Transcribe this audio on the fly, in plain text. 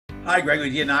Hi,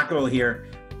 Gregory Giagnocavo here,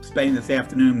 spending this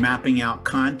afternoon mapping out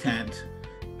content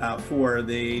for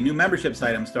the new membership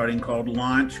site I'm starting called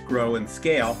Launch, Grow, and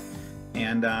Scale.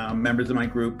 And members of my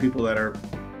group, people that are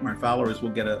my followers, will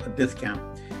get a discount.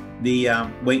 The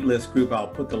waitlist group, I'll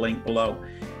put the link below.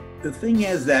 The thing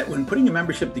is that when putting a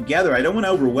membership together, I don't want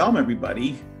to overwhelm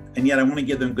everybody, and yet I want to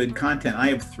give them good content. I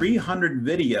have 300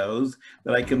 videos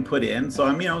that I can put in. So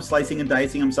I'm, slicing and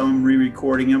dicing them. Some I'm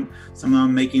re-recording them. Some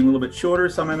I'm making a little bit shorter.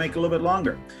 Some I make a little bit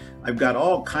longer. I've got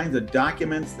all kinds of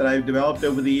documents that I've developed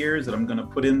over the years that I'm going to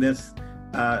put in this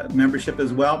membership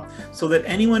as well. So that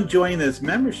anyone joining this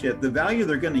membership, the value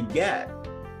they're going to get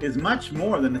is much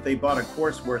more than if they bought a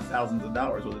course worth thousands of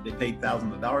dollars or that they paid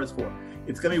thousands of dollars for.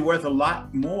 It's going to be worth a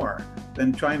lot more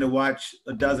than trying to watch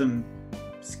a dozen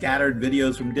scattered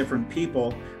videos from different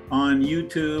people on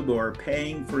YouTube or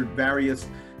paying for various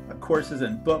courses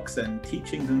and books and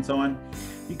teachings and so on,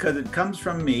 because it comes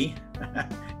from me,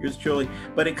 yours truly,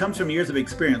 but it comes from years of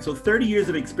experience. So 30 years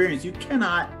of experience, you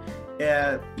cannot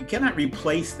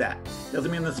replace that. Doesn't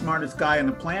mean I'm the smartest guy on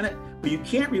the planet, but you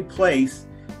can't replace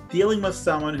dealing with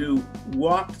someone who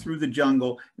walked through the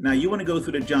jungle. Now you want to go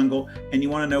through the jungle and you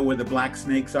want to know where the black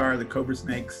snakes are, the cobra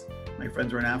snakes. My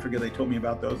friends were in Africa, they told me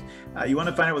about those. You want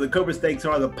to find out where the cobra snakes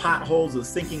are, the potholes, the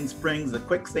sinking springs, the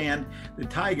quicksand, the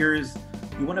tigers.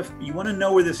 You want to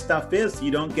know where this stuff is so you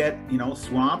don't get,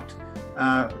 swamped,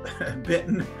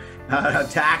 bitten,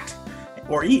 attacked,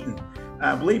 or eaten.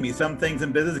 Believe me, some things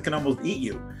in business can almost eat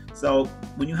you. So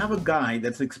when you have a guy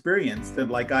that's experienced,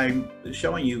 that like I'm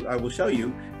showing you, I will show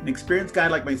you, an experienced guy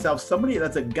like myself, somebody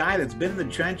that's a guy that's been in the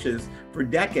trenches for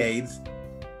decades,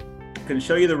 can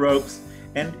show you the ropes,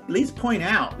 and at least point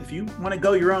out, if you want to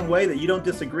go your own way, that you don't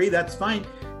disagree, that's fine.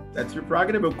 That's your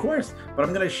prerogative, of course. But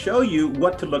I'm going to show you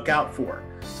what to look out for.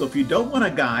 So if you don't want a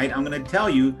guide, I'm going to tell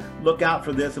you, look out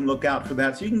for this and look out for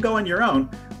that. So you can go on your own,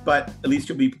 but at least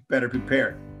you'll be better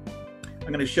prepared. I'm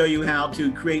going to show you how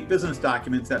to create business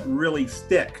documents that really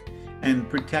stick and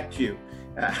protect you.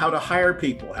 How to hire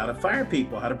people, how to fire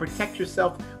people, how to protect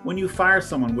yourself when you fire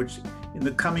someone, which in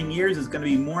the coming years is going to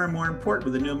be more and more important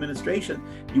with the new administration.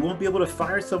 You won't be able to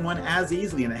fire someone as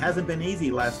easily, and it hasn't been easy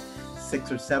the last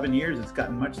 6 or 7 years. It's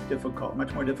gotten much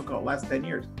more difficult last 10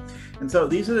 years. And so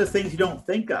these are the things you don't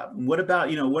think of. What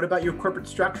about your corporate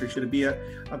structure? Should it be a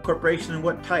corporation, and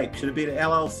what type? Should it be an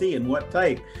LLC, and what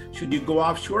type? Should you go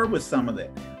offshore with some of it?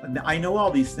 I know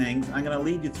all these things. I'm going to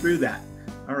lead you through that.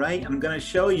 All right. I'm going to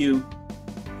show you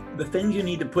the things you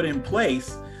need to put in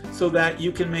place so that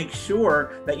you can make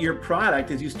sure that your product,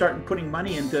 as you start putting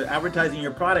money into advertising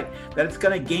your product, that it's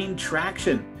going to gain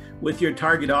traction with your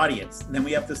target audience. And then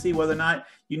we have to see whether or not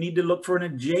you need to look for an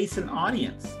adjacent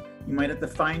audience. You might have to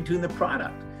fine tune the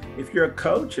product. If you're a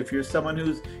coach, if you're someone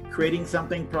who's creating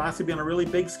something possibly on a really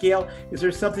big scale, is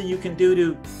there something you can do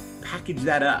to package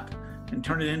that up and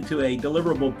turn it into a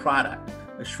deliverable product?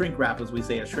 A shrink wrap, as we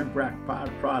say, a shrink wrap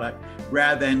product,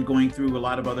 rather than going through a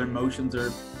lot of other motions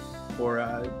or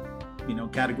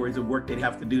categories of work they'd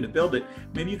have to do to build it.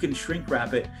 Maybe you can shrink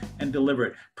wrap it and deliver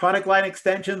it. Product line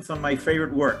extensions, some of my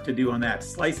favorite work to do on that.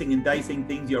 Slicing and dicing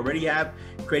things you already have,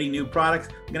 creating new products.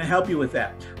 I'm going to help you with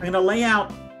that. I'm going to lay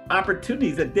out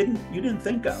opportunities that you didn't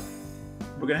think of.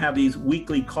 We're going to have these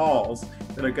weekly calls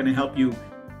that are going to help you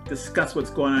discuss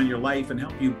what's going on in your life and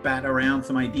help you bat around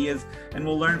some ideas, and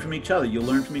we'll learn from each other. You'll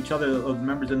learn from each other, of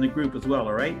members in the group as well,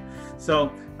 all right?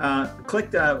 So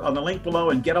click on the link below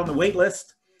and get on the wait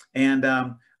list, and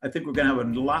I think we're gonna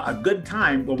have a good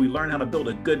time while we learn how to build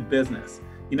a good business.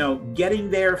 Getting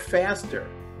there faster,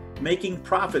 making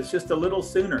profits just a little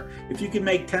sooner. If you can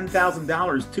make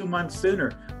 $10,000 2 months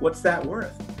sooner, what's that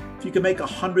worth? If you can make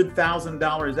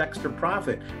 $100,000 extra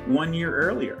profit 1 year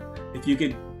earlier, if you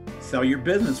could sell your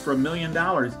business for $1 million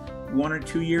 1 or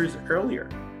 2 years earlier,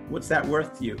 what's that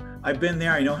worth to you? I've been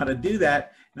there, I know how to do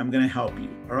that, and I'm going to help you.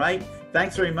 All right,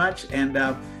 thanks very much, and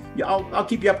I'll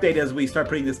keep you updated as we start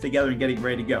putting this together and getting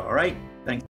ready to go. All right, thanks.